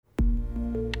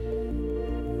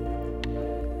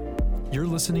You're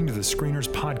listening to the Screeners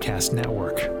Podcast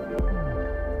Network.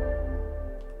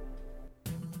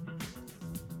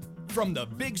 From the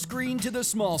big screen to the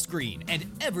small screen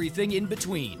and everything in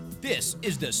between, this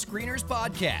is the Screeners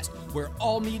Podcast, where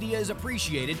all media is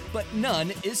appreciated, but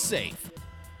none is safe.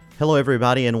 Hello,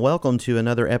 everybody, and welcome to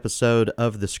another episode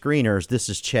of The Screeners. This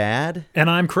is Chad. And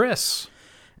I'm Chris.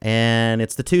 And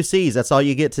it's the two C's. That's all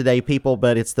you get today, people,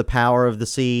 but it's the power of the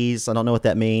C's. I don't know what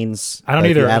that means. I don't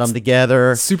either. If you add them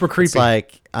together. Super creepy. It's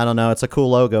like, I don't know, it's a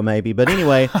cool logo maybe. But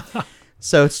anyway,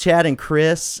 so it's Chad and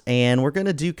Chris, and we're going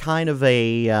to do kind of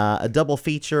a double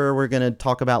feature. We're going to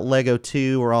talk about Lego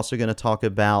 2. We're also going to talk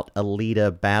about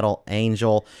Alita Battle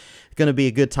Angel. It's going to be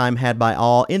a good time had by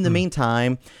all. In the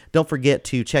meantime, don't forget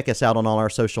to check us out on all our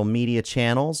social media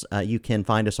channels. You can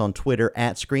find us on Twitter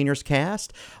at ScreenersCast.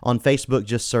 On Facebook,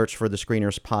 just search for the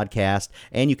Screeners Podcast.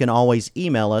 And you can always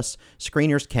email us,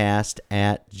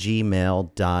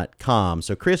 screenerscast@gmail.com.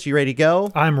 So, Chris, you ready to go?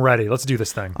 I'm ready. Let's do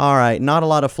this thing. All right, not a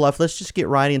lot of fluff. Let's just get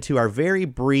right into our very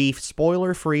brief,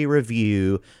 spoiler-free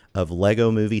review of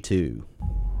Lego Movie 2.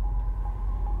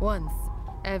 Once,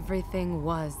 everything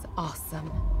was awesome.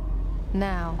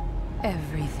 Now,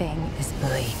 everything is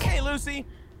bleak. Hey, Lucy,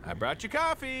 I brought you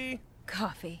coffee.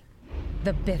 Coffee.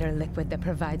 The bitter liquid that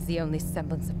provides the only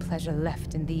semblance of pleasure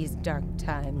left in these dark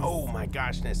times. Oh my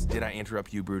goshness, did I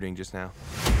interrupt you brooding just now?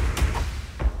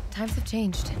 Times have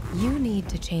changed. You need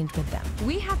to change with them.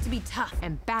 We have to be tough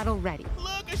and battle ready.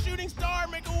 Look, a shooting star,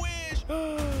 make a wish.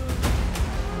 Oh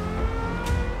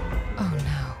no.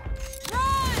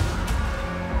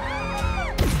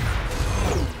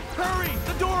 Hurry,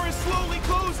 the door is slowly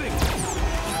closing.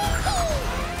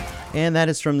 And that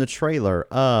is from the trailer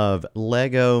of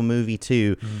Lego Movie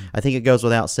 2. I think it goes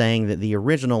without saying that the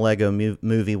original Lego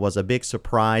movie was a big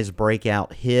surprise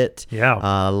breakout hit. Yeah.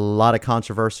 A lot of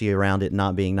controversy around it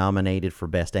not being nominated for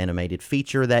Best Animated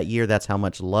Feature that year. That's how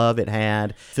much love it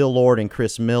had. Phil Lord and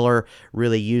Chris Miller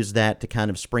really used that to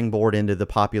kind of springboard into the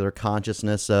popular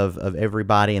consciousness of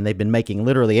everybody, and they've been making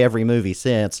literally every movie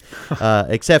since,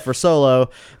 except for Solo,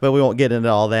 but we won't get into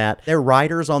all that. They're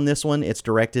writers on this one. It's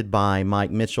directed by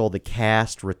Mike Mitchell. The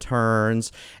cast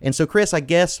returns. And so, Chris, I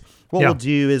guess what we'll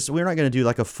do is we're not going to do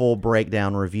like a full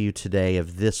breakdown review today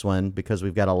of this one because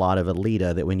we've got a lot of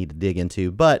Alita that we need to dig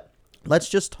into. But let's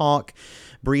just talk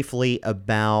briefly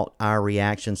about our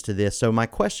reactions to this. So my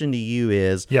question to you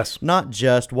is not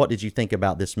just what did you think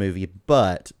about this movie,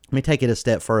 but let me take it a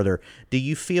step further. Do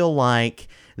you feel like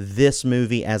this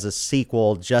movie as a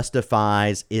sequel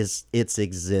justifies its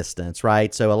existence,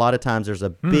 right? So a lot of times there's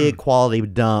a big quality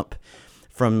dump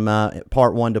from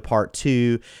part 1 to part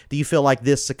 2. Do you feel like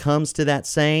this succumbs to that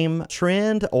same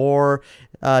trend, or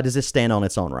does this stand on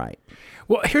its own right?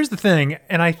 Well, here's the thing,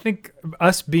 and I think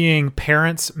us being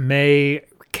parents may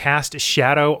cast a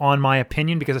shadow on my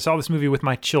opinion because I saw this movie with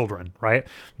my children, right?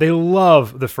 They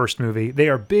love the first movie. They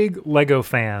are big Lego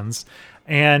fans,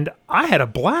 and I had a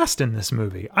blast in this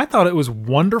movie. I thought it was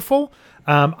wonderful.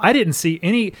 I didn't see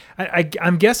any...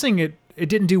 I'm guessing it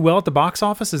didn't do well at the box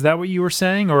office. Is that what you were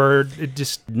saying? Or it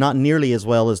just... Not nearly as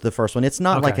well as the first one. It's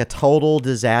not like a total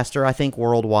disaster. I think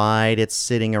worldwide it's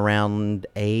sitting around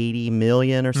 80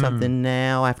 million or something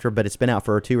now but it's been out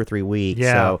for 2 or 3 weeks.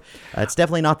 Yeah. So it's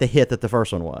definitely not the hit that the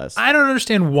first one was. I don't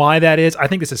understand why that is. I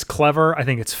think this is clever. I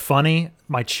think it's funny.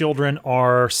 My children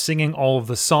are singing all of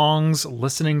the songs,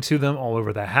 listening to them all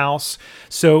over the house.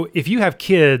 So if you have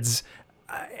kids...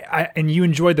 and you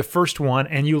enjoyed the first one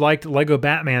and you liked Lego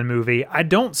Batman movie, I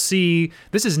don't see...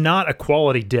 This is not a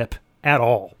quality dip at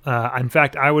all. In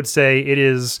fact, I would say it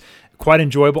is quite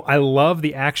enjoyable. I love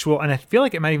the actual... And I feel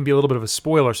like it might even be a little bit of a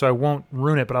spoiler, so I won't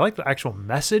ruin it, but I like the actual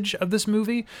message of this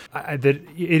movie. That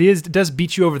it does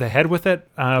beat you over the head with it.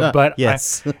 But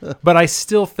yes. But I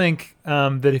still think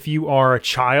that if you are a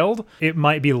child, it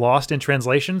might be lost in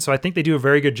translation. So I think they do a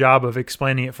very good job of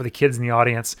explaining it for the kids in the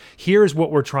audience. Here's what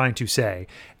we're trying to say.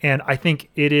 And I think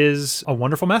it is a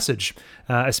wonderful message,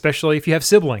 especially if you have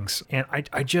siblings. And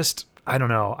I don't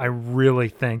know. I really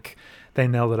think they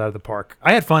nailed it out of the park.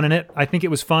 I had fun in it. I think it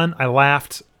was fun. I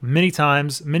laughed many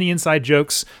times, many inside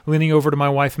jokes, leaning over to my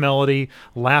wife, Melody,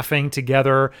 laughing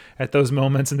together at those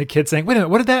moments, and the kids saying, wait a minute,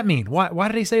 what did that mean? Why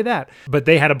did he say that? But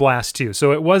they had a blast too.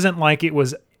 So it wasn't like it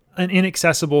was an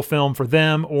inaccessible film for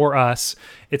them or us.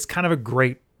 It's kind of a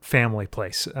great family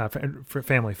place, for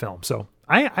family film. So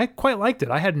I quite liked it.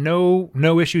 I had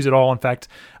no issues at all. In fact,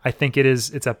 I think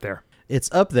it's up there. It's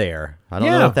up there. I don't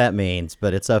know what that means,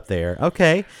 but it's up there.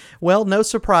 Okay. Well, no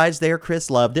surprise there. Chris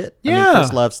loved it. Yeah. I mean,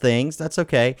 Chris loves things. That's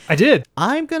okay. I did.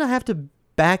 I'm going to have to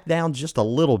back down just a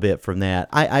little bit from that.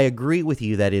 I agree with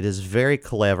you that it is very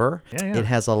clever. Yeah. It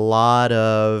has a lot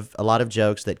of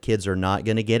jokes that kids are not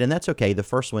going to get, and that's okay. The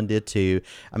first one did too.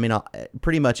 I mean,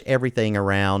 pretty much everything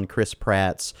around Chris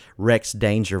Pratt's Rex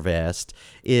Danger Vest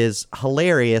is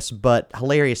hilarious, but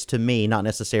hilarious to me, not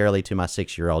necessarily to my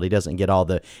 6-year-old. He doesn't get all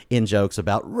the in-jokes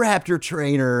about Raptor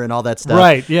Trainer and all that stuff.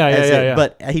 Right, yeah.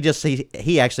 But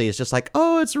he actually is just like,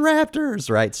 oh, it's Raptors,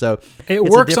 right? So It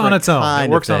works on its own. It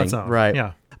works on its own. Right.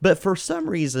 Yeah. But for some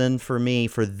reason, for me,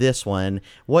 for this one,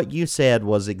 what you said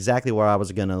was exactly where I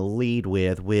was going to lead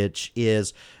with, which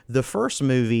is the first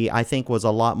movie, I think, was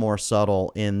a lot more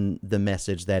subtle in the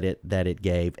message that it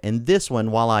gave. And this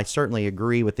one, while I certainly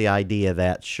agree with the idea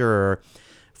that, sure,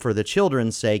 for the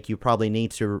children's sake, you probably need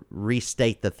to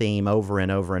restate the theme over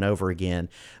and over and over again.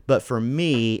 But for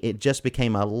me, it just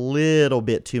became a little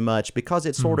bit too much because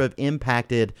it sort of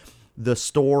impacted the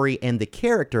story, and the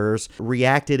characters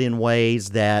reacted in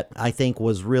ways that I think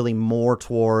was really more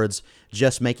towards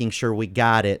just making sure we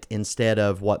got it instead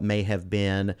of what may have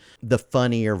been the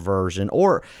funnier version.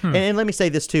 Or, and let me say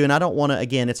this too, and I don't want to,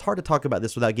 again, it's hard to talk about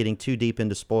this without getting too deep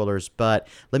into spoilers, but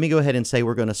let me go ahead and say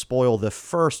we're going to spoil the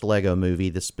first Lego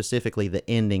movie, specifically the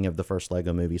ending of the first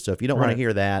Lego movie. So if you don't want to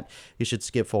hear that, you should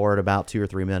skip forward about 2 or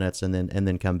 3 minutes and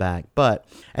then come back. But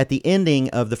at the ending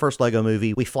of the first Lego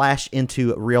movie, we flash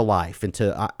into real life,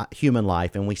 into human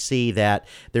life, and we see that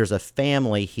there's a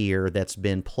family here that's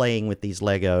been playing with these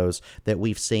Legos that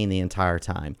we've seen the entire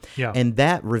time. Yeah. And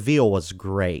that reveal was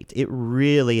great. It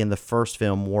really, in the first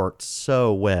film, worked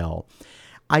so well.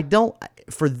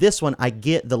 For this one, I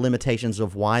get the limitations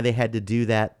of why they had to do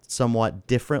that somewhat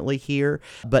differently here,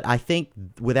 but I think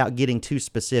without getting too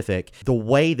specific, the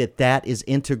way that is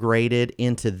integrated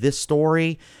into this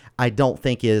story, I don't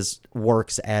think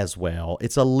works as well.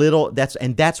 It's a little,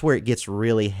 that's where it gets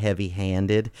really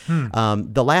heavy-handed.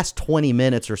 The last 20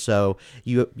 minutes or so,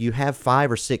 you have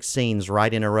 5 or 6 scenes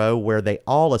right in a row where they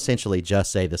all essentially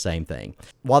just say the same thing.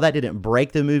 While that didn't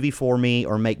break the movie for me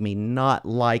or make me not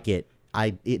like it,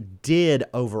 it did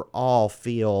overall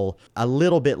feel a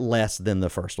little bit less than the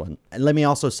first one. And let me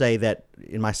also say that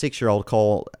in my 6-year-old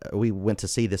Cole, we went to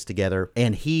see this together,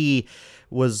 and he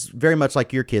was very much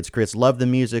like your kids, Chris, loved the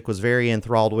music, was very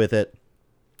enthralled with it.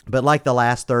 But like the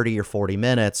last 30 or 40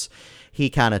 minutes, he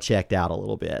kind of checked out a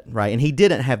little bit, right? And he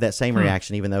didn't have that same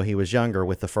reaction, even though he was younger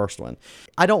with the first one.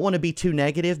 I don't want to be too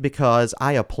negative because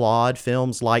I applaud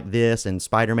films like this and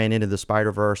Spider-Man Into the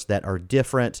Spider-Verse that are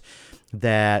different,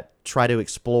 that try to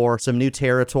explore some new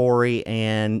territory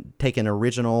and take an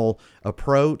original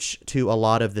approach to a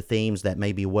lot of the themes that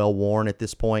may be well worn at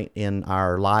this point in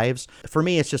our lives. For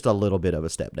me, it's just a little bit of a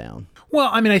step down. Well,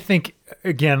 I mean, I think,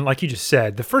 again, like you just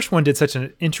said, the first one did such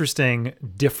an interesting,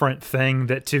 different thing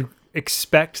that to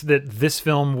expect that this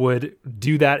film would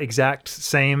do that exact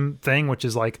same thing, which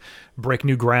is like break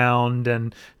new ground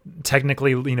and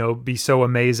technically, be so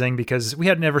amazing, because we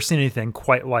had never seen anything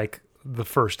quite like the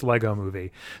first Lego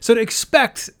movie. So to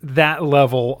expect that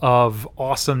level of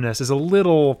awesomeness is a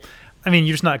little, you're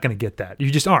just not going to get that. You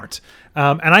just aren't.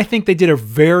 And I think they did a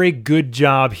very good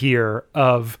job here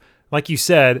of, like you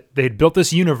said, they'd built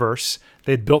this universe,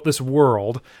 they'd built this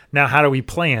world. Now, how do we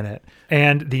play in it?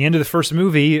 And the end of the first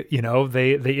movie,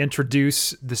 they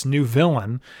introduce this new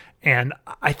villain. And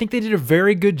I think they did a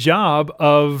very good job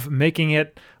of making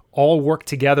it all work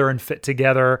together and fit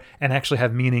together and actually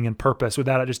have meaning and purpose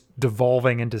without it just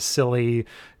devolving into silly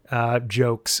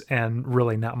jokes and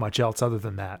really not much else other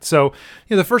than that. So,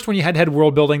 the first one you had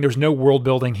world building. There's no world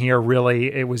building here,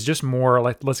 really. It was just more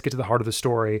like, let's get to the heart of the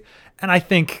story. And I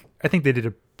think they did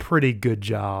a pretty good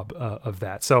job of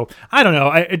that. So I don't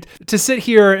know. To sit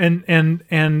here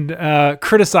and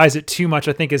criticize it too much,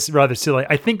 I think is rather silly.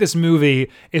 I think this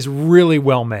movie is really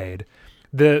well made.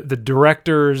 The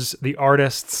directors, the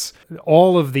artists,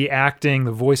 all of the acting,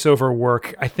 the voiceover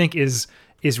work, I think is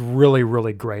really,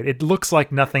 really great. It looks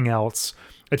like nothing else.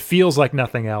 It feels like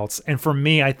nothing else. And for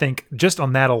me, I think just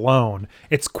on that alone,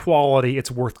 it's quality.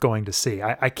 It's worth going to see.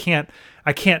 I can't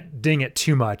ding it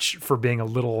too much for being a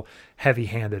little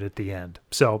heavy-handed at the end.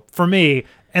 So for me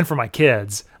and for my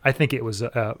kids, I think it was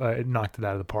it knocked it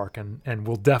out of the park, and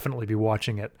we'll definitely be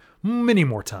watching it many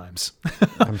more times.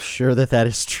 I'm sure that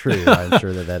is true. I'm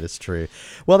sure that is true.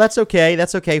 Well, that's okay.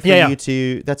 That's okay for you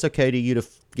to. That's okay to you to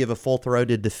give a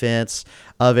full-throated defense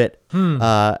of it.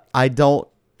 I don't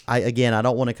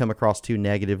want to come across too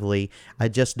negatively. I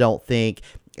just don't think.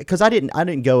 because I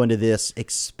didn't go into this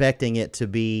expecting it to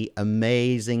be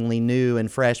amazingly new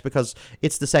and fresh, because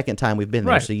it's the second time we've been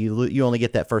there, Right. so you only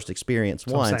get that first experience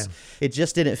what I'm once. saying. It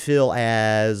just didn't feel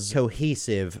as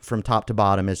cohesive from top to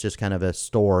bottom as just kind of a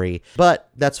story, but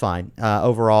that's fine.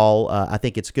 Overall, I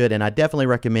think it's good, and I definitely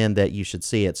recommend that you should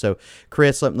see it. So,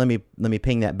 Chris, let me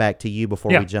ping that back to you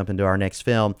before we jump into our next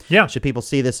film. Yeah. Should people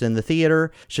see this in the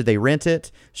theater? Should they rent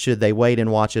it? Should they wait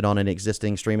and watch it on an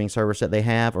existing streaming service that they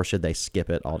have, or should they skip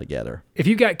it altogether? If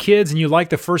you got kids and you like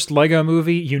the first Lego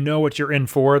movie, you know what you're in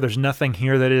for. There's nothing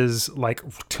here that is like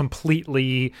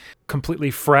completely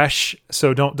fresh,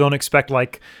 so don't expect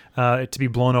like it to be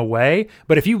blown away.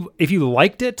 But if you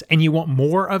liked it and you want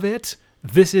more of it,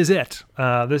 this is it.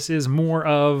 This is more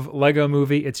of Lego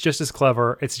Movie. It's just as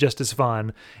clever. It's just as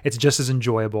fun. It's just as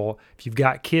enjoyable. If you've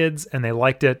got kids and they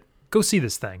liked it, go see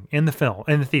this thing in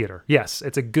the theater. Yes,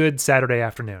 it's a good Saturday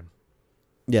afternoon.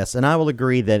 Yes, and I will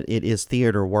agree that it is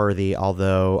theater worthy,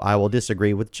 although I will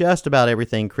disagree with just about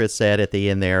everything Chris said at the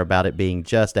end there about it being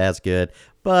just as good.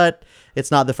 But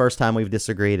it's not the first time we've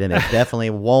disagreed, and it definitely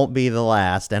won't be the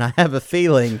last. And I have a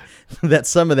feeling that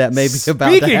some of that may be about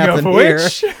to Speaking happen of here.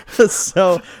 which.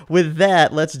 So with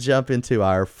that, let's jump into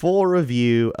our full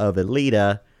review of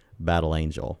Alita: Battle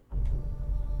Angel.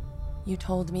 You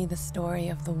told me the story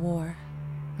of the war,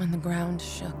 when the ground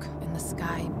shook and the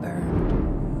sky burned.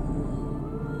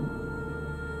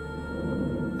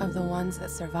 Of the ones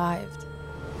that survived,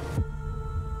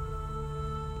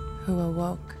 who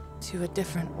awoke to a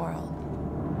different world,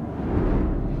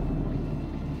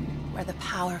 where the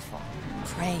powerful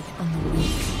prey on the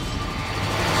weak.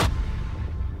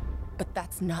 But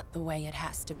that's not the way it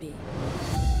has to be.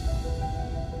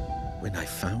 When I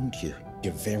found you,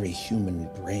 your very human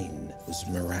brain was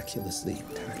miraculously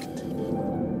intact.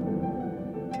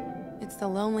 It's the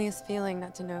loneliest feeling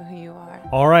not to know who you are.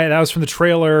 All right, that was from the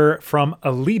trailer from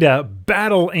Alita: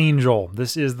 Battle Angel.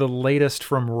 This is the latest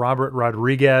from Robert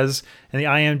Rodriguez, and the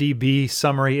IMDb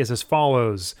summary is as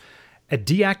follows. A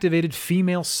deactivated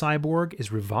female cyborg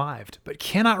is revived, but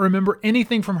cannot remember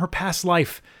anything from her past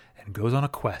life, and goes on a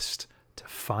quest to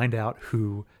find out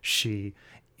who she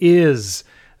is.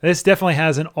 This definitely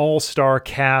has an all-star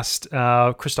cast.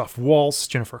 Christoph Waltz,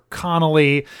 Jennifer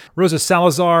Connelly. Rosa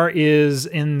Salazar is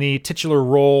in the titular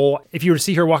role. If you were to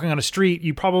see her walking on a street,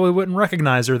 you probably wouldn't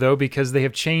recognize her, though, because they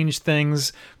have changed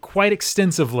things quite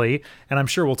extensively. And I'm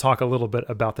sure we'll talk a little bit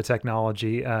about the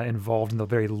technology involved in the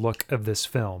very look of this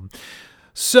film.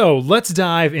 So let's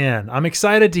dive in. I'm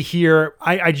excited to hear.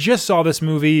 I just saw this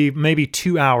movie maybe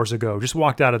 2 hours ago, just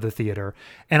walked out of the theater,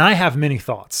 and I have many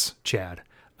thoughts, Chad.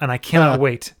 And I cannot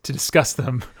wait to discuss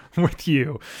them with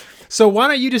you. So why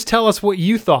don't you just tell us what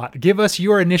you thought? Give us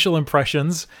your initial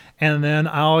impressions, and then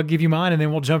I'll give you mine, and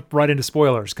then we'll jump right into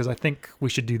spoilers, because I think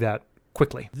we should do that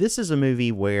quickly. This is a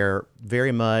movie where,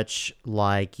 very much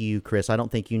like you, Chris, I don't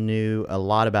think you knew a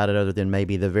lot about it other than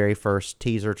maybe the very first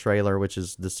teaser trailer, which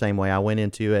is the same way I went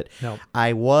into it. No.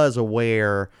 I was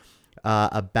aware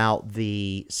about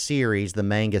the series, the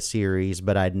manga series,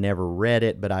 but I'd never read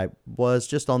it. But I was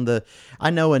just I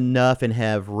know enough and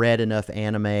have read enough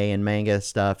anime and manga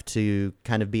stuff to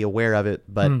kind of be aware of it.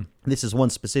 But this is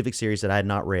one specific series that I had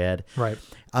not read. Right.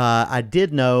 I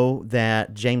did know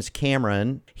that James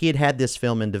Cameron, he had this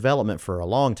film in development for a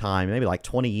long time, maybe like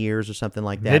 20 years or something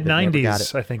like that.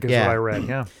 Mid-90s, I think is what I read,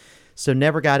 yeah. So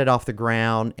never got it off the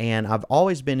ground, and I've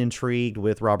always been intrigued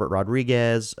with Robert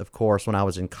Rodriguez. Of course, when I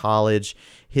was in college,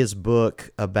 his book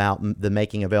about the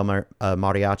making of El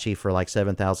Mariachi for like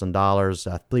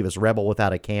 $7,000, I believe it was Rebel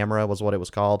Without a Camera was what it was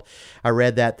called. I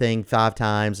read that thing 5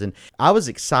 times, and I was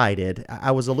excited.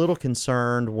 I was a little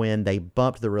concerned when they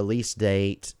bumped the release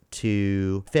date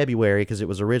to February because it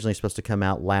was originally supposed to come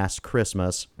out last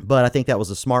Christmas, but I think that was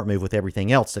a smart move with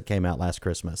everything else that came out last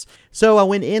Christmas. So I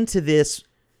went into this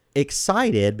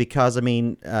excited because,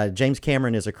 James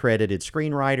Cameron is a credited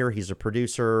screenwriter. He's a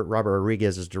producer. Robert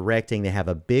Rodriguez is directing. They have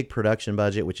a big production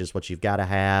budget, which is what you've got to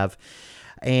have.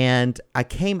 And I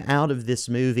came out of this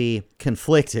movie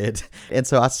conflicted. And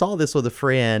so I saw this with a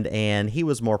friend, and he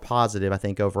was more positive, I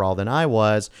think, overall than I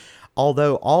was.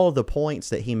 Although all of the points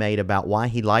that he made about why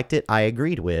he liked it, I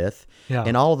agreed with. Yeah.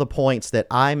 And all of the points that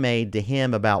I made to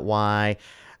him about why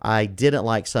I didn't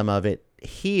like some of it,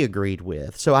 he agreed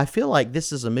with. So I feel like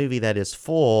this is a movie that is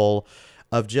full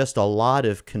of just a lot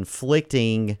of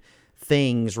conflicting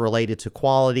things related to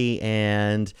quality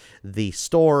and the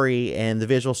story and the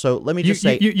visual. So let me just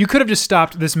say... You could have just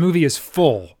stopped. This movie is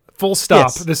full. Full stop.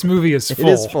 Yes. This movie is full.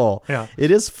 It is full. Yeah.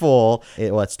 It is full.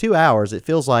 It's 2 hours. It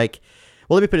feels like...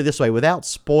 Well, let me put it this way. Without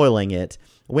spoiling it,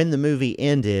 when the movie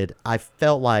ended, I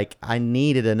felt like I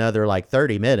needed another like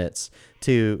 30 minutes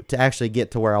to actually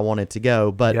get to where I wanted to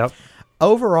go. But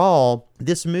overall,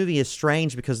 this movie is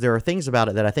strange because there are things about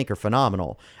it that I think are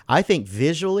phenomenal. I think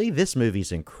visually, this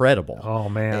movie's incredible. Oh,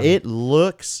 man. It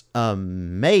looks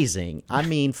amazing. I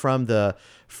mean, from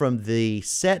the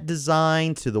set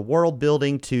design to the world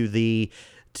building to the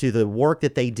work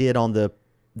that they did on the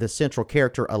central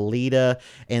character, Alita.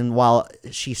 And while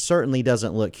she certainly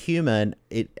doesn't look human,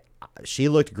 she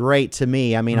looked great to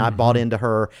me. I mean, I bought into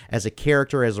her as a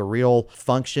character, as a real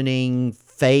functioning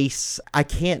face. I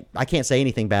can't say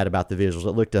anything bad about the visuals.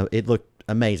 It looked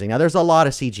amazing. Now, there's a lot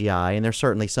of CGI, and there's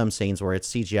certainly some scenes where it's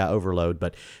CGI overload,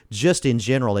 but just in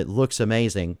general, it looks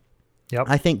amazing. Yep.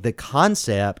 I think the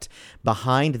concept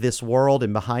behind this world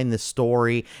and behind this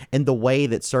story and the way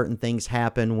that certain things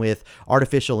happen with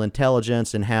artificial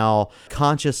intelligence and how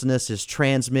consciousness is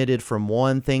transmitted from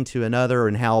one thing to another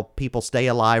and how people stay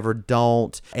alive or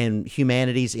don't, and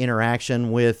humanity's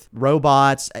interaction with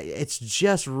robots, it's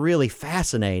just really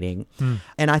fascinating.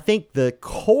 And I think the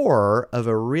core of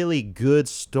a really good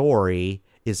story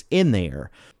is in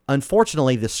there.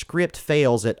 Unfortunately, the script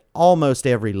fails at almost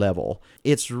every level.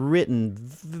 It's written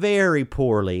very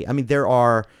poorly. I mean, there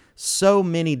are so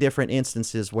many different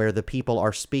instances where the people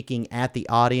are speaking at the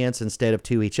audience instead of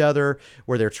to each other,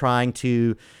 where they're trying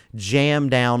to jam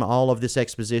down all of this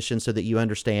exposition so that you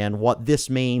understand what this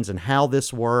means and how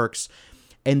this works.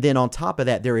 And then on top of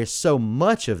that, there is so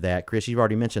much of that. Chris, you've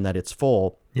already mentioned that it's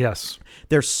full. Yes.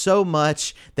 There's so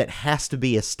much that has to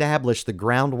be established, the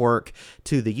groundwork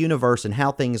to the universe and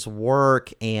how things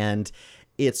work. And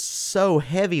it's so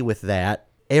heavy with that.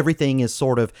 Everything is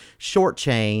sort of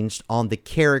shortchanged on the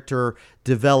character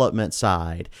development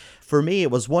side. For me,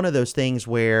 it was one of those things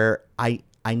where I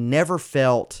never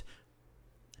felt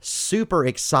super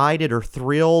excited or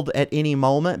thrilled at any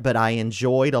moment, but I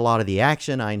enjoyed a lot of the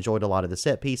action. I enjoyed a lot of the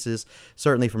set pieces,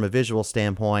 certainly from a visual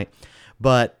standpoint.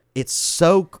 But it's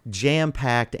so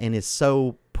jam-packed and is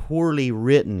so poorly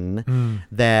written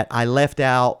that I left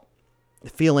out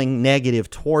feeling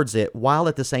negative towards it, while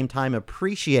at the same time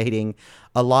appreciating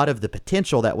a lot of the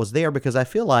potential that was there, because I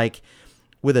feel like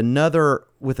with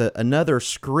another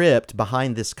script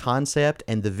behind this concept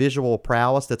and the visual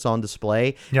prowess that's on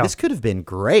display, this could have been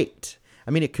great.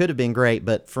 I mean, it could have been great,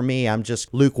 but for me, I'm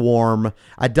just lukewarm.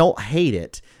 I don't hate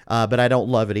it, but I don't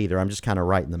love it either. I'm just kind of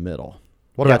right in the middle.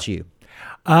 What about you?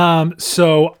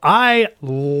 So I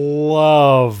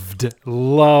loved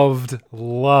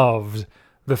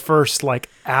the first like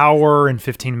hour and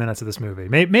 15 minutes of this movie.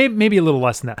 Maybe a little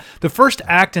less than that. The first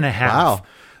act and a half. Wow. Okay.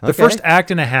 The first act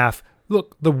and a half.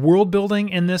 Look, the world building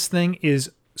in this thing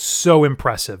is so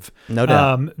impressive. No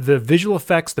doubt. The visual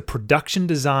effects, the production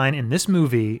design in this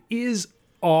movie is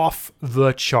off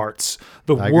the charts.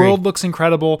 The world looks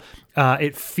incredible.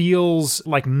 It feels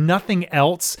like nothing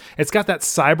else. It's got that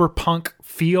cyberpunk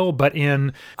feel, but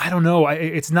in, I don't know,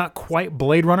 it's not quite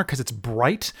Blade Runner because it's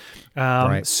bright.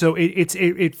 So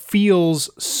it feels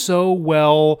so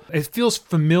well. It feels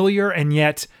familiar and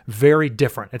yet very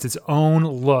different. It's its own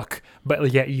look,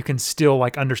 but yet you can still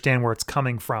like understand where it's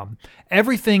coming from.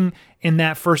 Everything in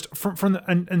that first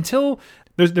until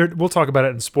we'll talk about it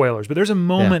in spoilers, but there's a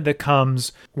moment that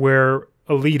comes where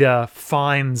Alita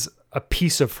finds a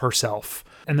piece of herself.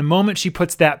 And the moment she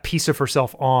puts that piece of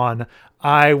herself on,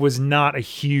 I was not a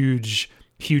huge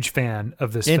fan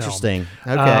of this film. Interesting.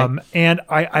 Okay. And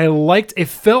I liked, it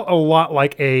felt a lot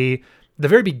like the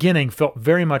very beginning felt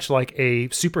very much like a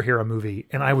superhero movie.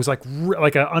 And I was like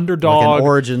an underdog. Like an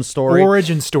origin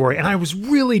story. And I was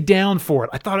really down for it.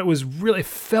 I thought it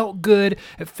felt good.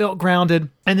 It felt grounded.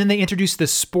 And then they introduced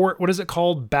this sport. What is it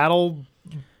called? Battle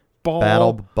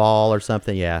ball or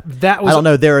something. Yeah. I don't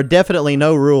know. There are definitely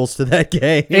no rules to that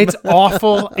game. It's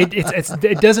awful.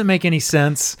 It doesn't make any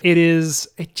sense. It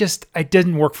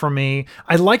didn't work for me.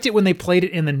 I liked it when they played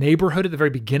it in the neighborhood at the very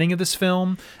beginning of this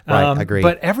film. Right. Agreed.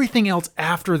 But everything else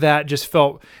after that just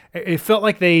felt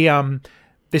like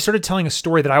they started telling a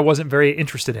story that I wasn't very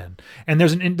interested in. And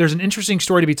there's an interesting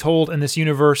story to be told in this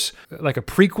universe, like a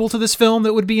prequel to this film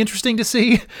that would be interesting to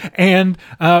see, and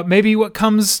maybe what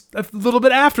comes a little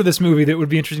bit after this movie that would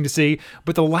be interesting to see.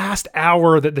 But the last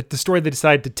hour, that the story they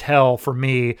decided to tell for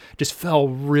me just fell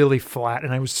really flat,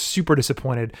 and I was super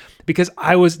disappointed because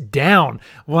I was down.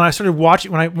 When I started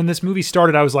watching, when this movie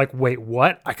started, I was like, wait,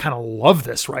 what? I kind of love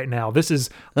this right now. This is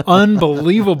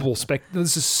unbelievable.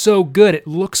 This is so good. It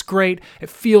looks great. It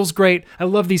feels great. I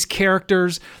love these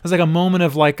characters. There's like a moment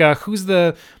of like, who's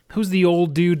the who's the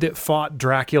old dude that fought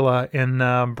Dracula in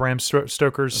Bram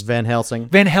Stoker's Van Helsing.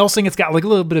 Van Helsing. It's got like a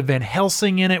little bit of Van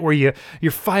Helsing in it, where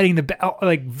you're fighting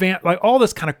like all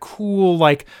this kind of cool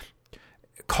like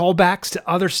callbacks to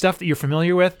other stuff that you're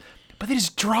familiar with. But they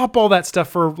just drop all that stuff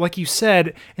for, like you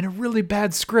said, in a really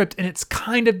bad script, and it's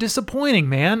kind of disappointing,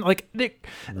 man. Like,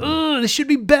 this should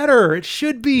be better. It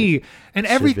should be, and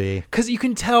because you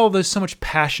can tell there's so much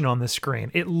passion on this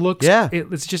screen. It looks,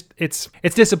 it's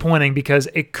disappointing because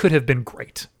it could have been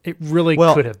great. It really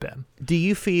could have been. Do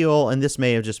you feel, and this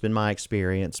may have just been my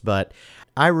experience, but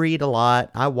I read a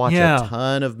lot. I watch a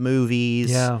ton of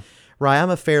movies. Yeah, right. I'm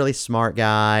a fairly smart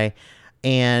guy,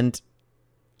 and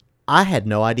I had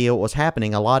no idea what was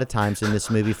happening a lot of times in this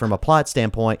movie from a plot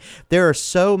standpoint. There are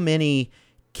so many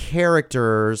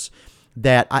characters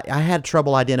that I had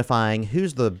trouble identifying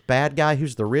who's the bad guy,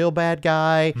 who's the real bad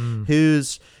guy,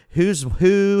 who's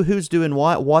doing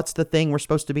what's the thing we're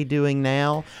supposed to be doing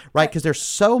now, right? Because there's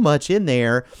so much in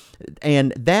there,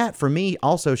 and that for me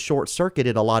also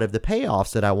short-circuited a lot of the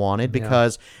payoffs that I wanted,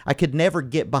 because I could never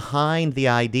get behind the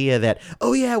idea that,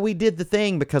 oh yeah, we did the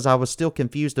thing, because I was still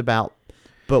confused about,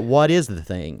 but what is the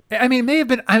thing? I mean, it may have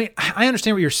been, I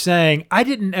understand what you're saying. I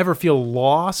didn't ever feel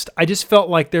lost. I just felt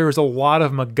like there was a lot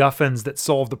of MacGuffins that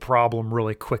solved the problem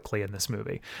really quickly in this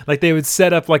movie. Like, they would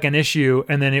set up like an issue,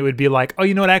 and then it would be like, oh,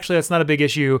 you know what, actually that's not a big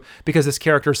issue because this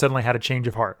character suddenly had a change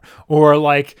of heart. Or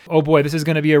like, oh boy, this is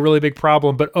going to be a really big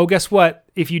problem, but oh, guess what?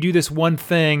 If you do this one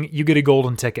thing, you get a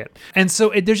golden ticket. And so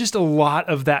there's just a lot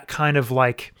of that kind of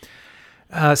like,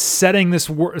 setting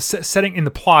in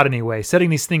the plot anyway, setting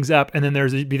these things up, and then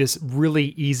there'd be this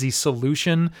really easy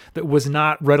solution that was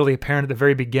not readily apparent at the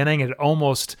very beginning. It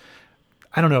almost,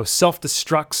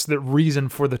 self-destructs the reason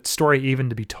for the story even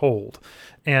to be told.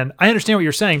 And I understand what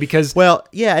you're saying, because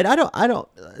and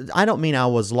I don't mean I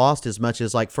was lost as much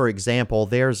as, like, for example,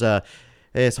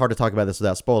 it's hard to talk about this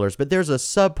without spoilers, but there's a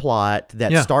subplot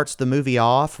that starts the movie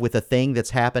off with a thing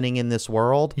that's happening in this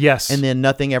world. Yes. And then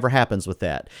nothing ever happens with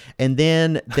that. And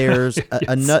then there's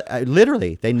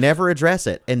literally, they never address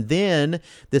it. And then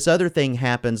this other thing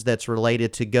happens that's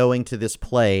related to going to this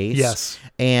place. Yes.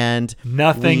 And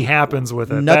nothing happens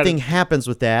with it. Nothing happens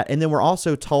with that. And then we're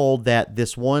also told that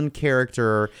this one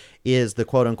character is the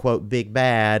quote unquote big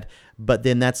bad, but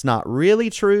then that's not really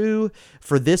true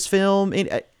for this film.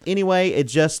 Anyway,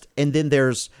 and then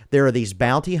there are these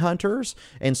bounty hunters,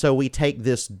 and so we take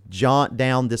this jaunt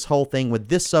down this whole thing with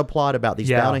this subplot about these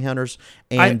bounty hunters,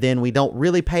 and then we don't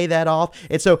really pay that off.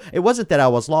 And so it wasn't that I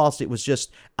was lost, it was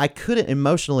just I couldn't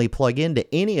emotionally plug into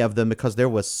any of them because there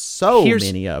was so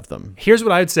many of them. Here's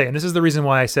what I would say, and this is the reason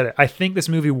why I said it. I think this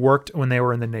movie worked when they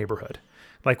were in the neighborhood.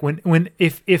 Like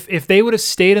if they would have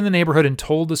stayed in the neighborhood and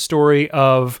told the story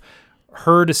of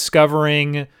her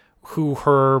discovering who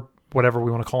her, whatever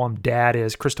we want to call him, dad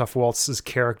is, Christoph Waltz's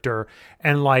character,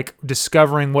 and like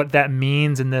discovering what that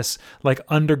means in this like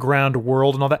underground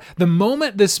world and all that. The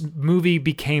moment this movie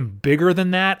became bigger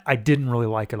than that, I didn't really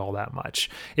like it all that much.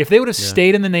 If they would have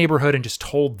stayed in the neighborhood and just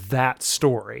told that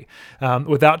story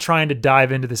without trying to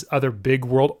dive into this other big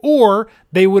world, or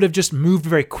they would have just moved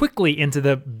very quickly into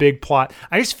the big plot.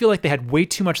 I just feel like they had way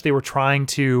too much they were trying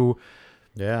to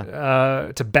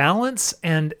balance,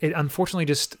 and it unfortunately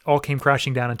just all came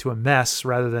crashing down into a mess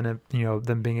rather than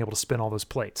them being able to spin all those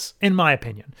plates, in my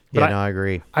opinion. But I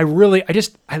agree.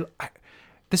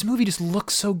 This movie just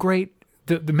looks so great.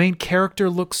 The main character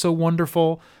looks so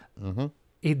wonderful. Mm-hmm.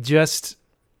 It's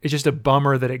just a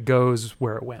bummer that it goes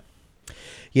where it went.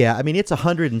 Yeah, I mean, it's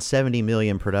 $170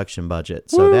 million production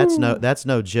budget, so that's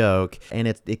no joke. And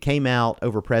it came out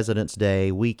over President's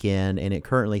Day weekend, and it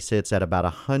currently sits at about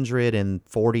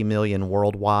 $140 million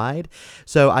worldwide.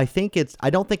 So I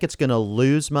don't think it's going to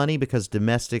lose money, because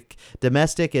domestic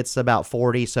it's about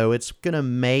 40, so it's going to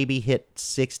maybe hit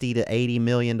 $60 to $80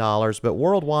 million, but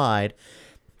worldwide,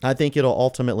 I think it'll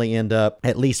ultimately end up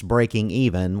at least breaking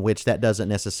even, which that doesn't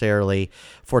necessarily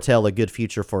foretell a good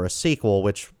future for a sequel,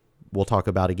 which we'll talk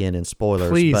about again in spoilers.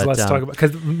 Please, let's talk about,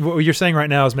 because what you're saying right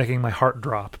now is making my heart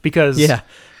drop, because you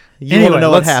want to know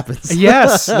what happens.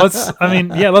 Yes, let's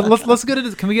get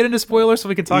into. Can we get into spoilers so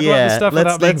we can talk about this stuff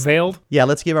without being veiled? Yeah,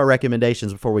 let's give our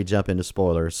recommendations before we jump into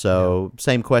spoilers. So,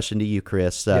 same question to you,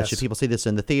 Chris. Yes. Should people see this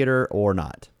in the theater or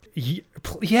not?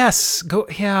 Yes. Go.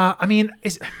 Yeah. I mean,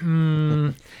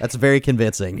 that's very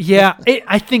convincing. Yeah,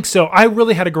 I think so. I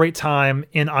really had a great time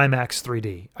in IMAX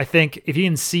 3D. I think if you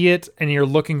didn't see it and you're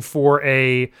looking for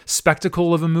a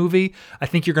spectacle of a movie, I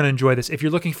think you're going to enjoy this. If you're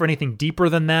looking for anything deeper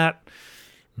than that,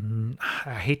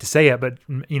 I hate to say it, but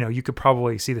you could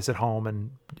probably see this at home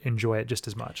and enjoy it just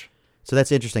as much. So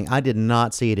that's interesting. I did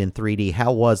not see it in 3D.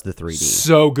 How was the 3D?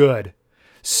 So good.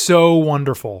 so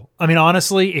wonderful. I mean,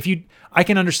 honestly, I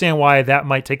can understand why that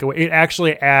might take away. It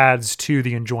actually adds to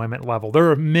the enjoyment level. There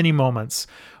are many moments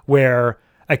where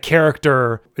a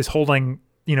character is holding,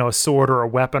 a sword or a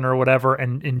weapon or whatever,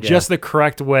 and in just the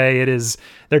correct way,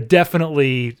 they're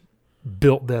definitely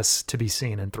built this to be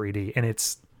seen in 3D, and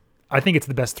I think it's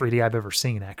the best 3D I've ever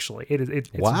seen. Actually, it's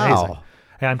amazing.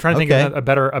 Yeah, I'm trying to think of a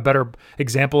better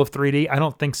example of 3D. I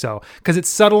don't think so, because it's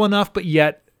subtle enough, but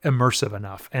yet immersive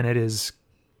enough, and it's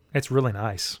really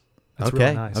nice. It's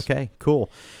really nice. Okay, cool.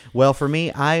 Well, for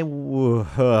me, I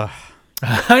know,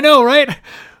 right?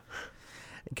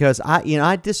 Because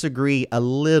I disagree a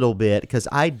little bit, because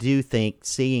I do think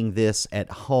seeing this at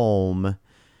home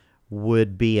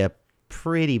would be a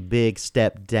pretty big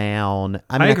step down.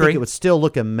 I agree. think it would still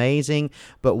look amazing,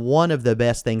 but one of the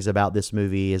best things about this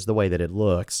movie is the way that it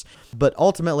looks. But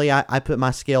ultimately, I put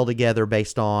my scale together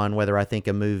based on whether I think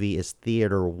a movie is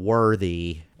theater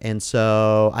worthy. And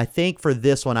so I think for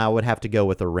this one, I would have to go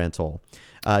with a rental,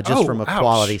 just from a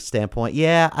quality standpoint.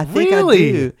 Yeah, I think I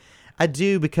do. I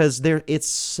do, because it's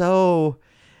so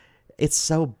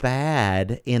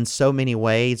bad in so many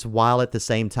ways, while at the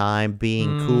same time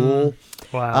being cool.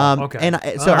 Wow. Okay. And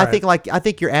I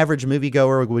think your average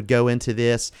moviegoer would go into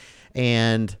this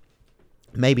and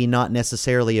maybe not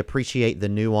necessarily appreciate the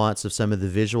nuance of some of the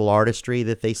visual artistry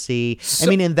that they see. I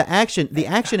mean, in the action,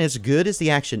 as good as the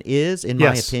action is, in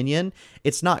my opinion,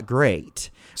 it's not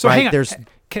great. So right? hang on.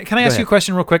 Can I ask you a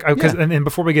question real quick? And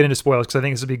before we get into spoilers, because I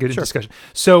think this would be a good discussion.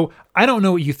 So I don't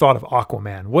know what you thought of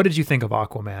Aquaman. What did you think of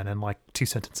Aquaman in like 2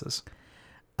 sentences?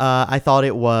 I thought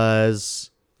it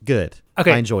was good.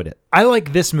 Okay. I enjoyed it. I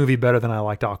like this movie better than I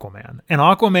liked Aquaman. And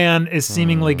Aquaman is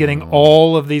seemingly getting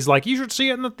all of these, like, you should see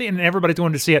it in the theater, and everybody's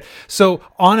wanting to see it. So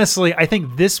honestly, I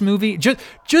think this movie,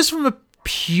 just from a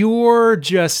pure,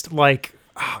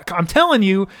 I'm telling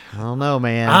you. I don't know,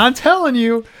 man. I'm telling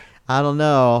you. I don't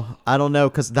know,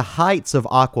 because the heights of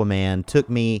Aquaman took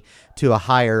me to a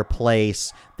higher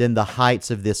place than the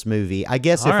heights of this movie. I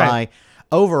guess if I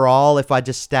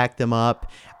just stack them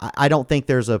up, I don't think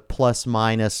there's a plus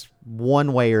minus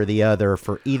one way or the other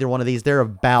for either one of these. They're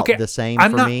about the same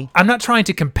for me. I'm not trying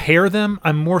to compare them.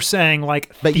 I'm more saying,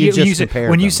 like, but you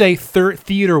say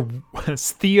theater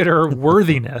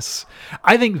worthiness,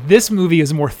 I think this movie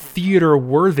is more theater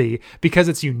worthy because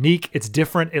it's unique, it's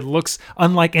different, it looks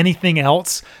unlike anything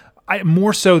else.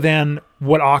 More so than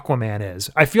what Aquaman is.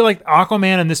 I feel like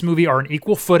Aquaman and this movie are on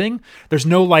equal footing. There's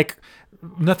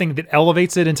nothing that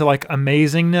elevates it into like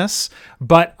amazingness,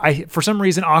 but for some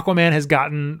reason Aquaman has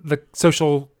gotten the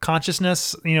social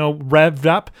consciousness, revved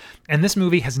up, and this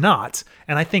movie has not.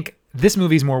 And I think this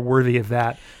movie is more worthy of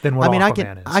that than what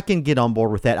Aquaman is. I can get on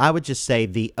board with that. I would just say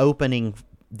the opening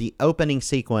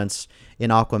sequence in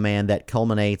Aquaman that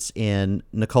culminates in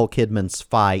Nicole Kidman's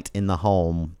fight in the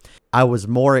home, I was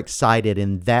more excited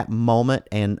in that moment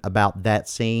and about that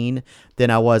scene than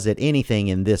I was at anything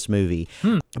in this movie.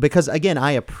 Because, again,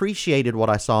 I appreciated what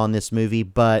I saw in this movie,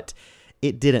 but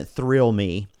it didn't thrill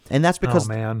me. And that's because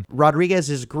Rodriguez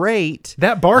is great.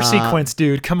 That bar sequence,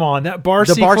 dude, come on. That bar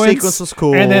sequence. The bar sequence was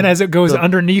cool. And then as it goes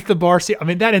underneath the bar sequence, I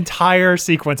mean, that entire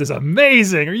sequence is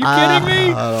amazing. Are you kidding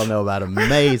me? I don't know about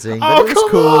amazing, but it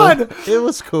was cool. On. It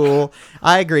was cool.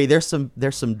 I agree. There's some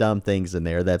dumb things in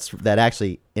there that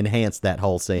actually enhance that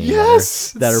whole scene.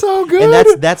 Yes, that are so good.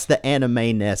 And that's the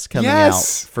anime-ness coming out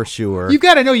for sure. You've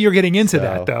got to know you're getting into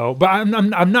that though. But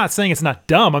I'm not saying it's not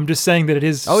dumb. I'm just saying that it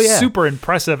is super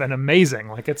impressive and amazing.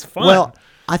 Like, it's fun. Well,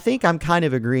 I think I'm kind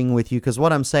of agreeing with you, because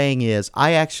what I'm saying is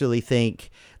I actually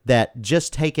think that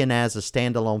just taken as a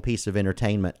standalone piece of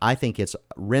entertainment, I think it's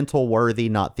rental worthy,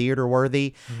 not theater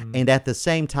worthy. And at the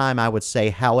same time, I would say,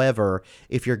 however,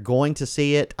 if you're going to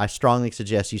see it, I strongly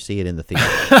suggest you see it in the theater.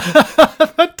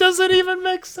 That doesn't even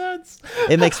make sense.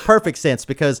 It makes perfect sense,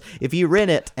 because if you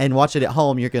rent it and watch it at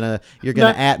home, you're gonna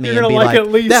at me and be like,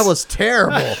 that was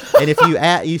terrible. And if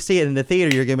you see it in the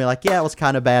theater, you're gonna be like, yeah, it was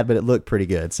kind of bad, but it looked pretty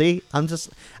good. See,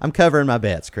 I'm covering my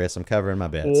bets, Chris. I'm covering my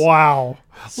bets. Wow.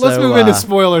 Let's move into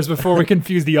spoilers before we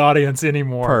confuse the audience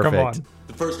anymore. Perfect. Come on.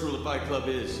 The first rule of Fight Club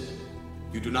is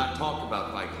you do not talk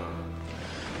about Fight Club.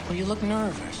 Well, you look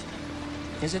nervous.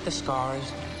 Is it the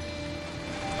scars?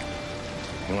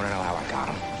 You want to know how I got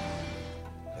them?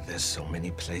 There's so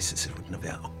many places it would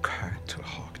never occur to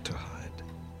Hawk to hide.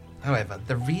 However,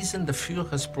 the reason the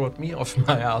Führers brought me off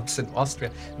my Alps in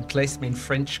Austria and placed me in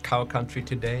French cow country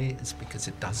today is because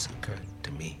it does occur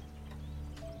to me.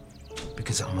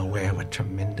 Because I'm aware what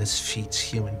tremendous feats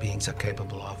human beings are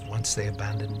capable of once they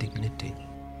abandon dignity.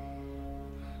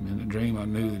 In the dream, I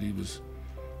knew that he was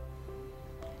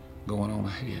going on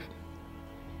ahead.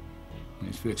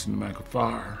 He's fixing to make a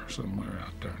fire somewhere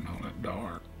out there in all that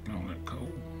dark and all that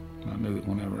cold. I knew that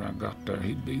whenever I got there,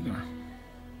 he'd be there.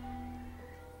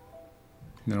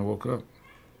 Then I woke up.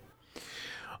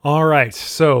 All right,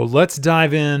 so let's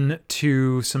dive in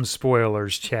to some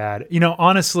spoilers, Chad. You know,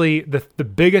 honestly, the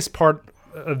biggest part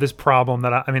of this problem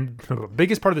that the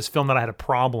biggest part of this film that I had a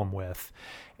problem with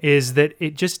is that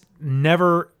it just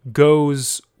never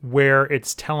goes where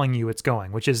it's telling you it's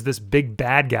going, which is this big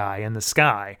bad guy in the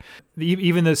sky,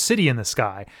 even the city in the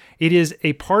sky. It is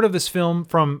a part of this film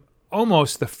from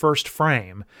almost the first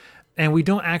frame, and we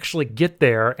don't actually get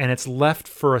there, and it's left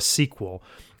for a sequel.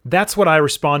 That's what I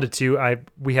responded to.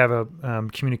 We have a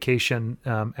communication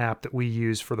app that we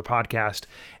use for the podcast,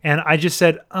 and I just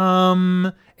said,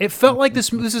 it felt like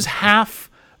this is half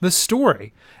the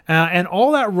story. And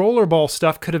all that rollerball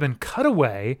stuff could have been cut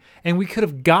away, and we could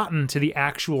have gotten to the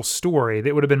actual story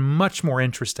that would have been much more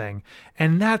interesting.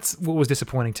 And that's what was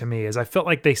disappointing to me, is I felt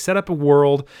like they set up a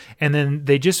world, and then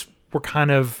they just were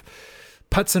kind of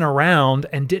putzing around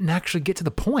and didn't actually get to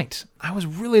the point. I was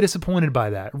really disappointed by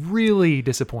that. Really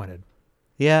disappointed.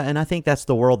 Yeah, and I think that's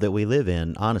the world that we live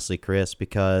in, honestly, Chris,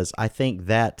 because I think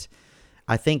that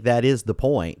is the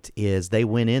point, is they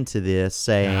went into this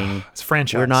saying, it's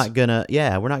franchise. we're not going to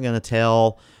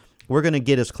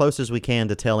get as close as we can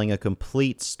to telling a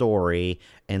complete story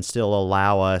and still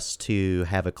allow us to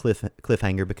have a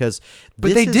cliffhanger, because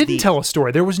But they didn't tell a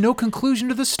story. There was no conclusion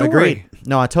to the story. Agreed.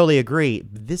 No, I totally agree.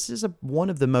 This is one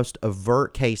of the most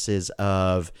overt cases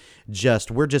of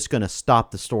we're just going to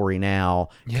stop the story now,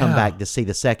 come back to see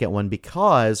the second one,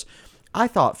 because I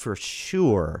thought for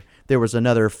sure there was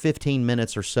another 15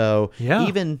 minutes or so,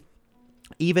 even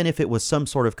if it was some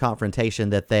sort of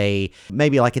confrontation that they,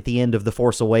 maybe like at the end of The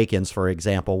Force Awakens, for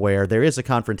example, where there is a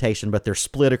confrontation, but they're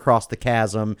split across the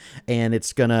chasm, and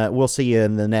we'll see you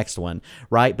in the next one,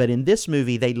 right? But in this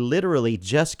movie, they literally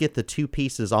just get the two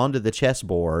pieces onto the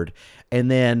chessboard,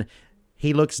 and then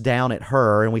he looks down at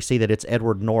her, and we see that it's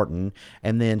Edward Norton,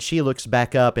 and then she looks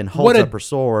back up and holds up her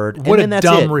sword, and then that's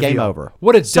it. Reveal. Game over.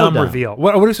 What a dumb reveal.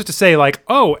 What are we supposed to say? Like,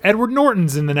 oh, Edward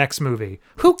Norton's in the next movie.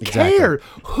 Who cares?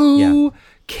 Exactly. Who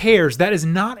cares? That is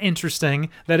not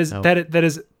interesting. That is that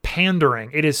is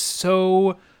pandering. It is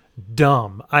so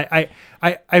dumb. I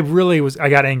really was. I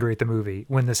got angry at the movie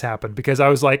when this happened, because I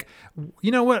was like, you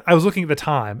know what? I was looking at the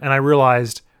time, and I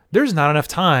realized there's not enough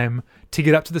time to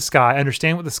get up to the sky,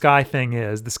 understand what the sky thing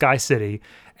is, the Sky City,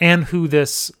 and who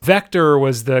this Vector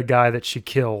was, the guy that she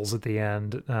kills at the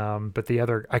end. But the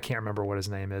other, I can't remember what his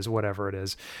name is, whatever it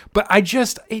is. But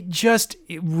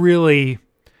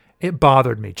it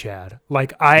bothered me, Chad. Like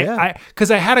because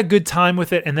I had a good time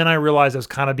with it, and then I realized I was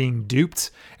kind of being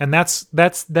duped, and that's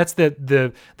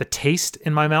the taste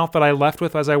in my mouth that I left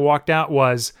with as I walked out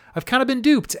was, I've kind of been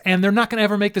duped, and they're not going to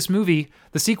ever make this movie,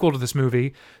 the sequel to this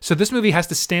movie. So this movie has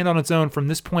to stand on its own from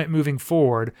this point moving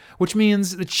forward, which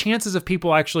means the chances of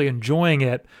people actually enjoying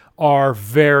it are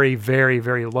very, very,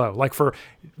 very low. Like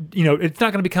it's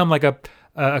not going to become like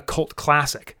a cult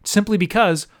classic, simply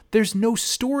because there's no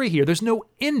story here. There's no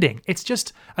ending. It's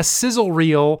just a sizzle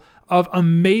reel of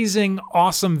amazing,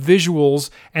 awesome visuals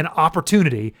and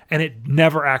opportunity, and it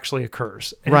never actually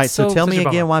occurs. And right. So tell me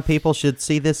again why people should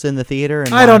see this in the theater.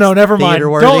 And I don't know. Never mind.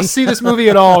 Don't see this movie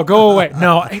at all. Go away.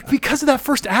 No, because of that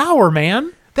first hour,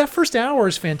 man. That first hour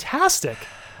is fantastic.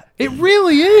 It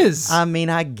really is. I mean,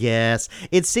 I guess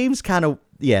it seems kind of.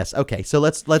 Yes. Okay. So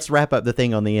let's wrap up the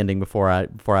thing on the ending before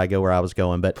I go where I was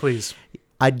going. But please,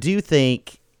 I do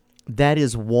think that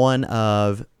is one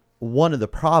of the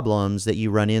problems that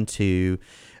you run into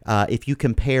if you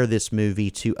compare this movie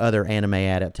to other anime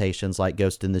adaptations like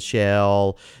Ghost in the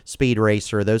Shell, Speed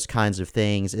Racer, those kinds of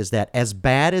things, is that as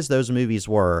bad as those movies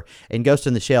were, and Ghost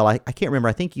in the Shell, I can't remember,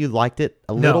 I think you liked it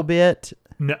a little bit.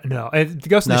 No.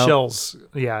 Ghost in the Shell's,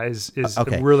 is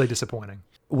really disappointing.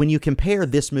 When you compare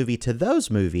this movie to those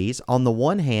movies, on the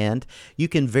one hand, you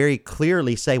can very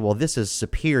clearly say, well, this is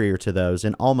superior to those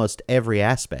in almost every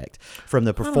aspect. From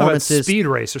the performances. Speed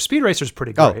Racer. Speed Racer's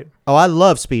pretty great. Oh, I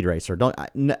love Speed Racer. I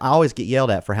always get yelled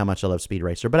at for how much I love Speed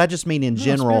Racer, but I just mean in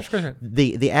general,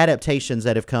 the adaptations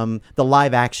that have come, the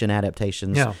live action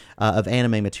adaptations of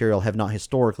anime material have not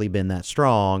historically been that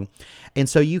strong. And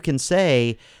so you can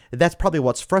say, that's probably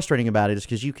what's frustrating about it, is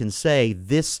because you can say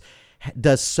this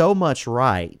does so much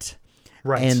right,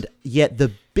 and yet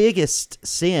biggest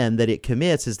sin that it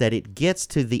commits is that it gets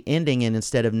to the ending, and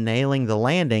instead of nailing the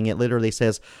landing, it literally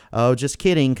says, "Oh, just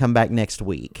kidding, come back next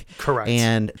week." Correct.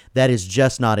 And that is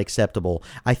just not acceptable.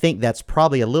 I think that's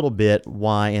probably a little bit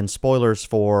why, and spoilers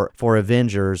for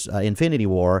Avengers Infinity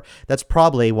War, that's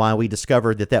probably why we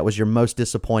discovered that was your most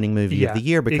disappointing movie of the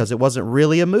year, because it wasn't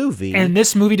really a movie. And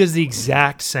this movie does the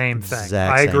exact same thing.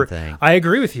 I agree. I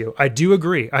agree with you. I do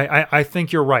agree. I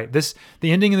think you're right. The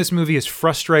ending of this movie is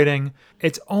frustrating.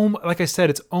 It's like I said,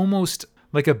 it's almost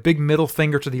like a big middle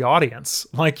finger to the audience.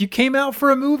 Like, you came out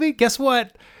for a movie, guess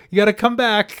what? You got to come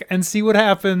back and see what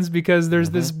happens, because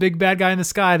there's this big bad guy in the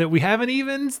sky that we haven't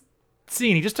even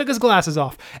seen. He just took his glasses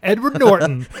off. Edward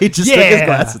Norton. He just took his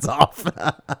glasses off.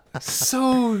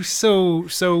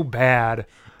 So bad.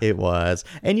 It was.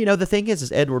 And, the thing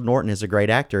is Edward Norton is a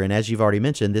great actor. And as you've already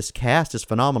mentioned, this cast is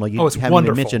phenomenal. It's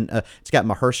wonderful. Mentioned, it's got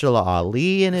Mahershala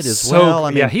Ali in it as well.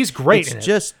 I mean, he's great in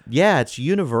it. It's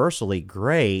universally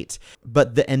great.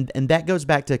 But and that goes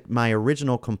back to my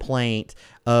original complaint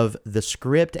of the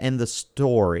script and the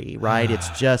story, right?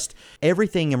 It's just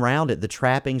everything around it, the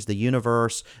trappings, the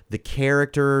universe, the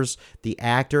characters, the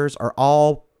actors are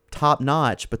all top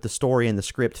notch, but the story and the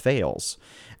script fails.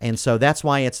 And so that's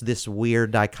why it's this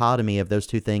weird dichotomy of those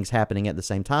two things happening at the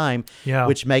same time,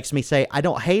 which makes me say, I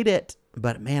don't hate it,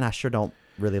 but man, I sure don't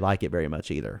really like it very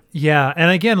much either. Yeah, and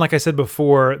again, like I said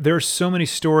before, there's so many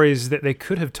stories that they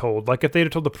could have told. Like if they'd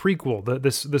have told the prequel,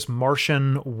 this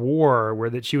Martian war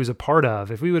that she was a part of,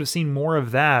 if we would have seen more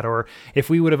of that, or if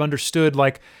we would have understood,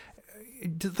 like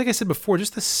I said before,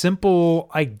 just the simple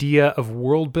idea of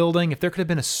world building. If there could have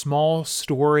been a small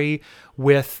story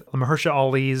with Mahershala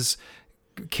Ali's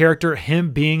character,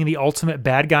 him being the ultimate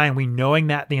bad guy, and we knowing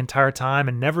that the entire time,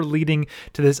 and never leading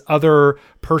to this other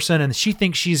person, and she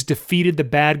thinks she's defeated the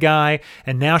bad guy,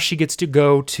 and now she gets to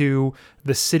go to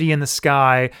the city in the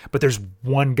sky, but there's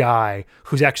one guy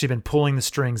who's actually been pulling the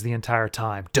strings the entire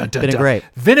time. Dun, dun, dun. Great.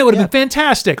 Then it would have been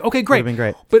fantastic. Okay, great. Would have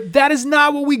been great. But that is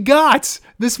not what we got.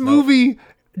 This movie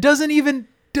doesn't even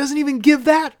give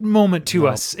that moment to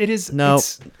us. It is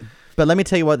But let me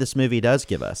tell you what this movie does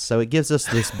give us. So it gives us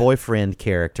this boyfriend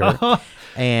character,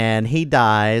 and he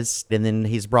dies, and then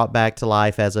he's brought back to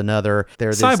life as another.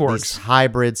 They're this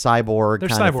hybrid cyborg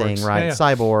kind of thing, right? Yeah.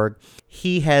 Cyborg.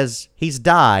 He's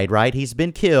died, right? He's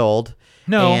been killed.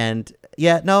 No. And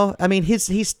I mean,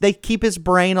 they keep his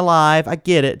brain alive. I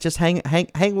get it. Just hang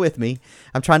with me.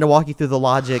 I'm trying to walk you through the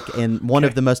logic in one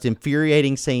of the most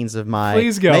infuriating scenes of my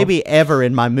maybe ever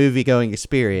in my movie going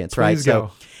experience, right?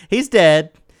 So he's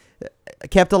dead.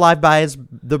 Kept alive by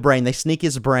the brain. They sneak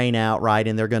his brain out, right?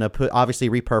 And they're going to obviously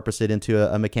repurpose it into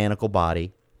a mechanical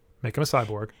body. Make him a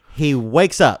cyborg. He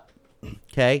wakes up.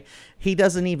 Okay. He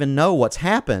doesn't even know what's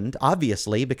happened,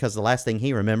 obviously, because the last thing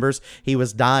he remembers, he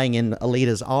was dying in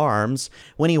Alita's arms.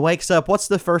 When he wakes up, what's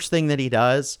the first thing that he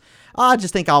does? I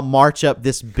just think I'll march up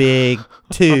this big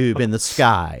tube in the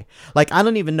sky. Like, I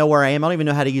don't even know where I am. I don't even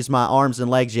know how to use my arms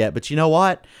and legs yet. But you know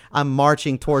what? I'm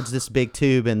marching towards this big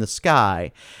tube in the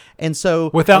sky. And so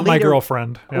without my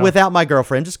girlfriend,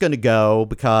 just going to go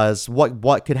because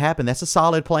what could happen? That's a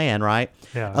solid plan, right?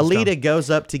 Yeah. Alita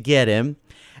goes up to get him,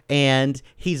 and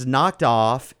he's knocked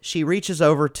off. She reaches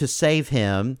over to save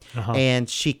him, and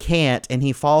she can't, and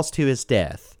he falls to his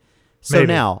death. So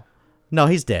no,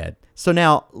 he's dead. So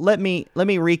now let me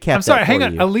recap. I'm sorry, that hang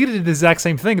on. you. Alita did the exact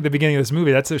same thing at the beginning of this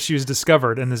movie. That's how she was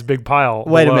discovered in this big pile.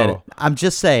 Wait below. a minute. I'm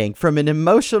just saying, from an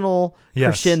emotional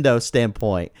crescendo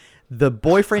standpoint, the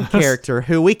boyfriend character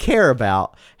who we care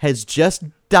about has just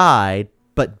died,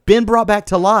 but been brought back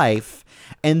to life,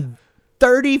 and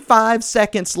 35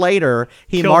 seconds later,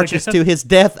 he marches to his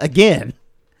death again.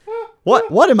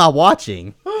 What am I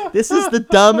watching? This is the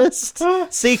dumbest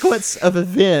sequence of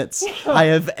events I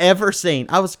have ever seen.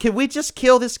 Can we just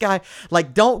kill this guy?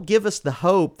 Like, don't give us the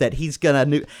hope that he is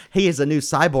a new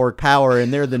cyborg power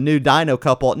and they're the new dino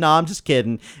couple. No, I'm just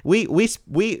kidding. We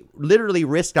literally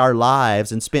risked our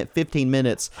lives and spent 15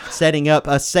 minutes setting up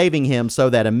us saving him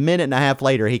so that a minute and a half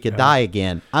later he could die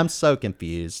again. I'm so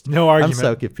confused. No argument. I'm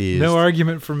so confused. No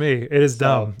argument for me. It is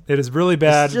dumb. It is really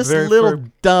bad. It's just little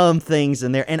dumb things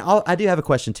in there. And I do have a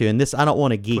question too, and this I don't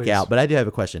want to geek out, but I do have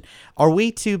a question. Are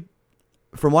we to,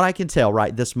 from what I can tell,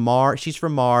 right? She's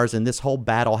from Mars, and this whole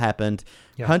battle happened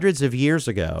hundreds of years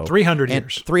ago. 300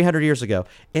 years. 300 years ago.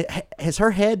 Has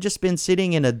her head just been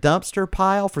sitting in a dumpster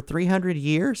pile for 300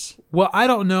 years? Well, I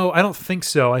don't know. I don't think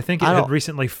so. I think it had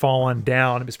recently fallen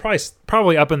down. It was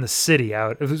probably up in the city.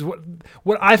 It was what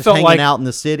I felt hanging like out in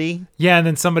the city. Yeah, and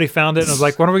then somebody found it and was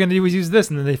like, "What are we going to do? We use this,"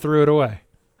 and then they threw it away.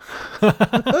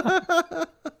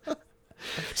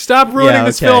 Stop ruining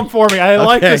this film for me. I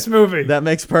like this movie. That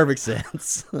makes perfect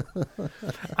sense.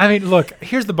 I mean, look,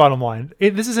 here's the bottom line.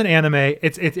 This is an anime.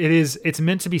 It's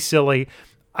meant to be silly.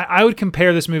 I would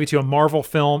compare this movie to a Marvel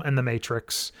film and The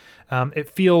Matrix. It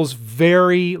feels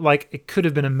very like it could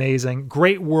have been amazing.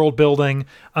 Great world building,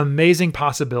 amazing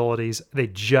possibilities. They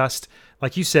just,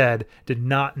 like you said, did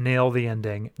not nail the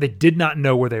ending. They did not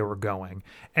know where they were going.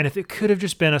 And if it could have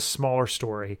just been a smaller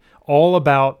story, all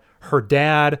about her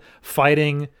dad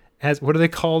fighting as, what are they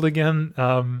called again?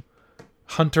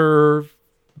 Hunter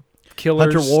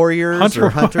killers, Hunter warriors, or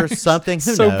Hunter something.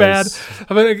 Who so knows? bad.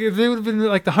 I mean, they would have been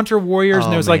like the Hunter warriors,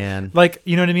 and it was like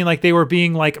you know what I mean, like they were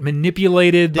being like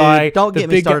manipulated by. Don't get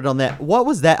me started on that. What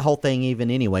was that whole thing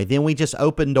even anyway? Then we just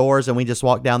opened doors and we just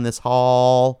walked down this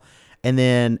hall, and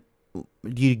then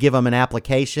you give them an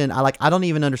application. I don't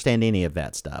even understand any of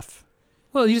that stuff.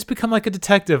 Well, you just become like a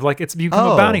detective, like you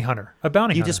become a bounty hunter.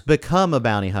 You just become a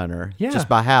bounty hunter. Yeah. Just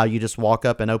by how you just walk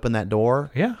up and open that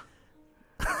door. Yeah.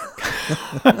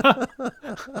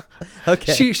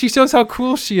 Okay. She shows how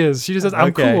cool she is. She just says,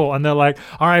 "I'm cool," and they're like,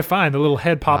 "All right, fine." The little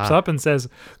head pops up and says,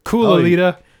 "Cool,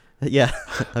 Alita." Yeah.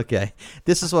 Okay.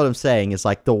 This is what I'm saying. It's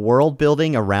like the world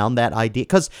building around that idea,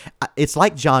 because it's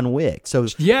like John Wick. So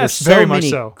yes, there's very so many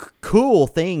much so. Cool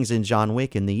things in John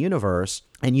Wick in the universe,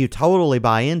 and you totally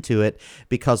buy into it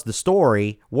because the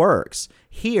story works.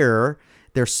 Here,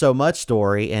 there's so much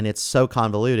story, and it's so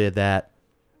convoluted that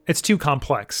it's too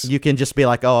complex. You can just be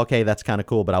like, "Oh, okay, that's kind of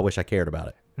cool," but I wish I cared about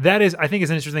it. That is, I think,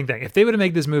 is an interesting thing. If they would have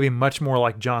made this movie much more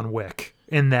like John Wick,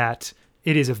 in that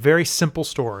it is a very simple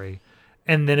story,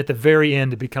 and then at the very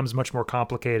end it becomes much more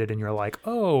complicated, and you're like,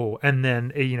 oh, and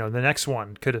then the next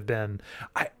one could have been,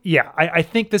 I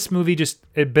think this movie just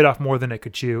it bit off more than it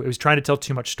could chew. It was trying to tell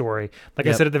too much story. Like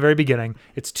I said at the very beginning,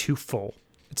 it's too full.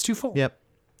 It's too full. Yep,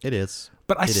 it is.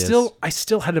 But I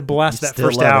still had to blast that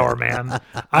first hour, man.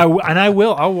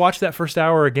 I'll watch that first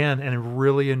hour again and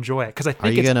really enjoy it, because I think.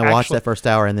 Are you going to watch that first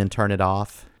hour and then turn it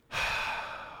off?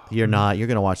 You're not. You're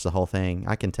going to watch the whole thing.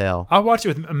 I can tell. I'll watch it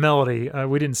with Melody.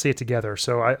 We didn't see it together,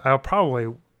 so I'll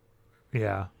probably,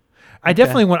 yeah. I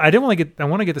definitely want. I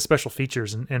want to get the special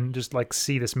features and just like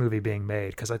see this movie being made,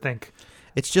 because I think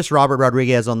it's just Robert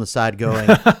Rodriguez on the side going,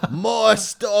 more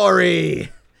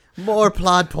story. More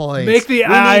plot points. Make the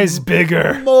eyes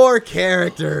bigger. More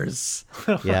characters.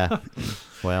 Yeah.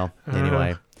 Well,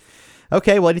 anyway.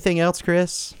 Okay, well, anything else,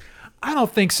 Chris? I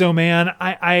don't think so, man.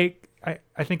 I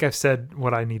think I've said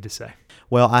what I need to say.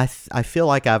 Well, I feel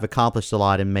like I've accomplished a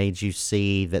lot and made you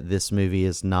see that this movie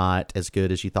is not as good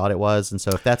as you thought it was. And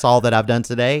so if that's all that I've done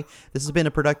today, this has been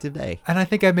a productive day. And I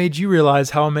think I made you realize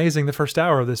how amazing the first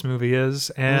hour of this movie is,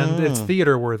 and it's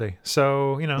theater worthy.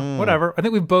 So, whatever. I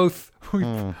think we both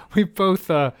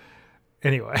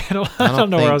anyway, I don't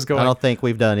know where I was going. I don't think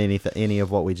we've done any of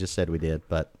what we just said we did,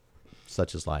 but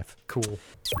such is life. Cool.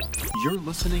 You're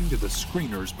listening to the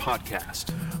Screeners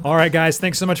Podcast. All right, guys.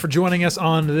 Thanks so much for joining us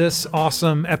on this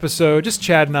awesome episode. Just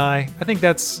Chad and I. I think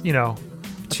that's,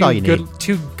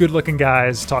 two good-looking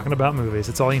guys talking about movies.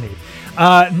 That's all you need.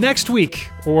 Next week,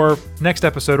 or next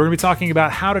episode, we're going to be talking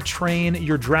about How to Train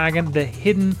Your Dragon: The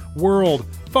Hidden World.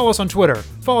 Follow us on Twitter.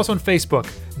 Follow us on Facebook.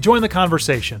 Join the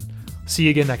conversation. See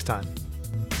you again next time.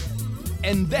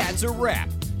 And that's a wrap.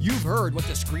 You've heard what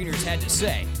the screeners had to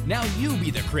say. Now you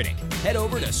be the critic. Head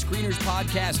over to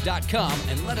screenerspodcast.com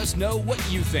and let us know what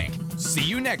you think. See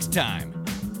you next time.